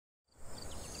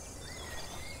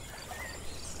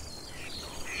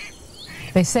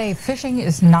They say fishing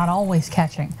is not always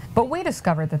catching, but we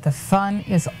discovered that the fun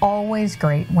is always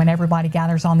great when everybody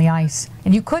gathers on the ice.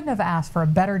 And you couldn't have asked for a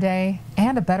better day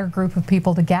and a better group of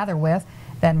people to gather with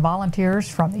than volunteers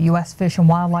from the U.S. Fish and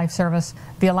Wildlife Service,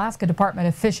 the Alaska Department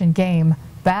of Fish and Game,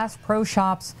 Bass Pro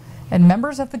Shops, and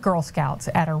members of the Girl Scouts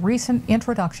at a recent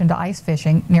introduction to ice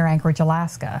fishing near Anchorage,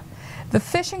 Alaska. The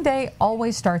fishing day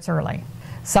always starts early.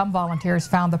 Some volunteers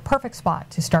found the perfect spot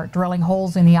to start drilling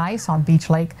holes in the ice on Beach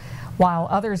Lake, while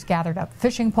others gathered up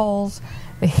fishing poles.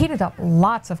 They heated up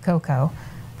lots of cocoa,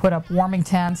 put up warming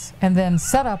tents, and then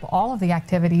set up all of the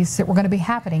activities that were going to be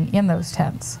happening in those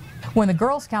tents. When the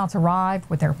Girl Scouts arrived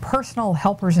with their personal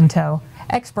helpers in tow,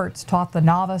 experts taught the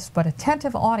novice but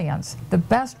attentive audience the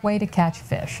best way to catch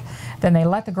fish. Then they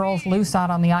let the girls loose out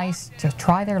on the ice to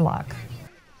try their luck.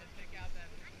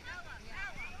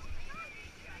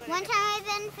 One time I've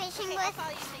been fishing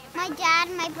with my dad,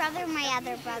 my brother, my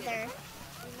other brother.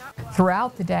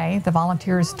 Throughout the day, the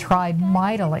volunteers tried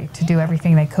mightily to do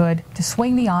everything they could to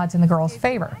swing the odds in the girls'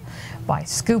 favor by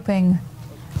scooping,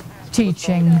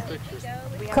 teaching,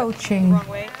 coaching,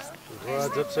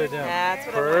 rods upside down.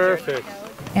 Perfect.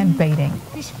 And baiting.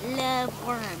 Fish love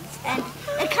worms, and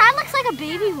it kind of looks like a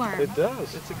baby worm. It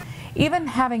does. Even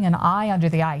having an eye under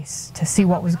the ice to see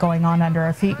what was going on under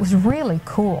our feet was really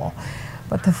cool.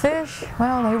 But the fish,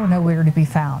 well, they were nowhere to be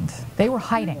found. They were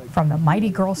hiding from the mighty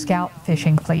Girl Scout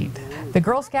fishing fleet. The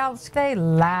Girl Scouts, they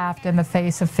laughed in the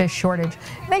face of fish shortage.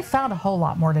 They found a whole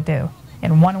lot more to do.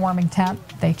 In one warming tent,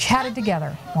 they chatted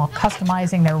together while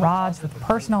customizing their rods with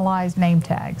personalized name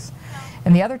tags.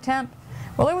 In the other tent,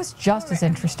 well, it was just as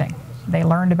interesting. They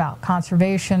learned about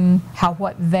conservation, how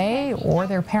what they or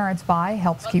their parents buy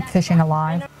helps keep fishing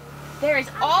alive. There is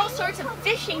all sorts of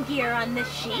fishing gear on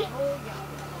this sheet,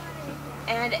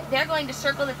 and they're going to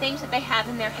circle the things that they have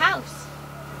in their house.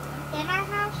 In our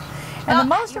house? And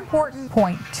the most important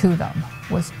point to them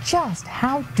was just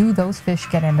how do those fish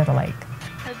get into the lake?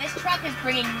 So this truck is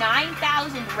bringing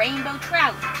 9,000 rainbow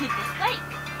trout to this lake.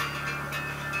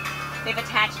 They've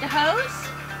attached a hose,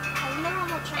 I don't know how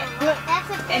much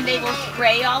that's a and they will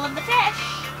spray all of the fish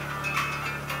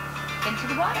into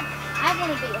the water. I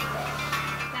want to be a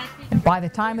fish. And by the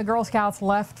time the Girl Scouts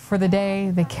left for the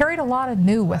day, they carried a lot of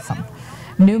new with them.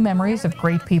 New memories of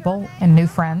great people and new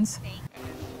friends.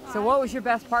 So what was your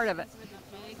best part of it?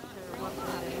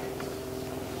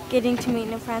 Getting to meet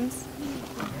new friends.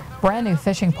 Brand new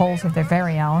fishing poles of their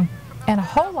very own, and a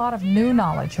whole lot of new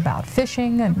knowledge about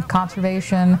fishing and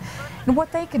conservation and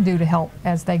what they can do to help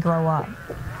as they grow up.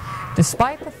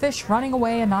 Despite the fish running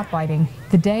away and not biting,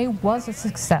 the day was a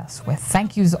success with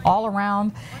thank yous all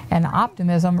around and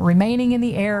optimism remaining in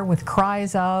the air with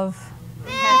cries of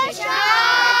Fish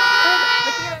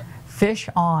on! Fish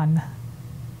on!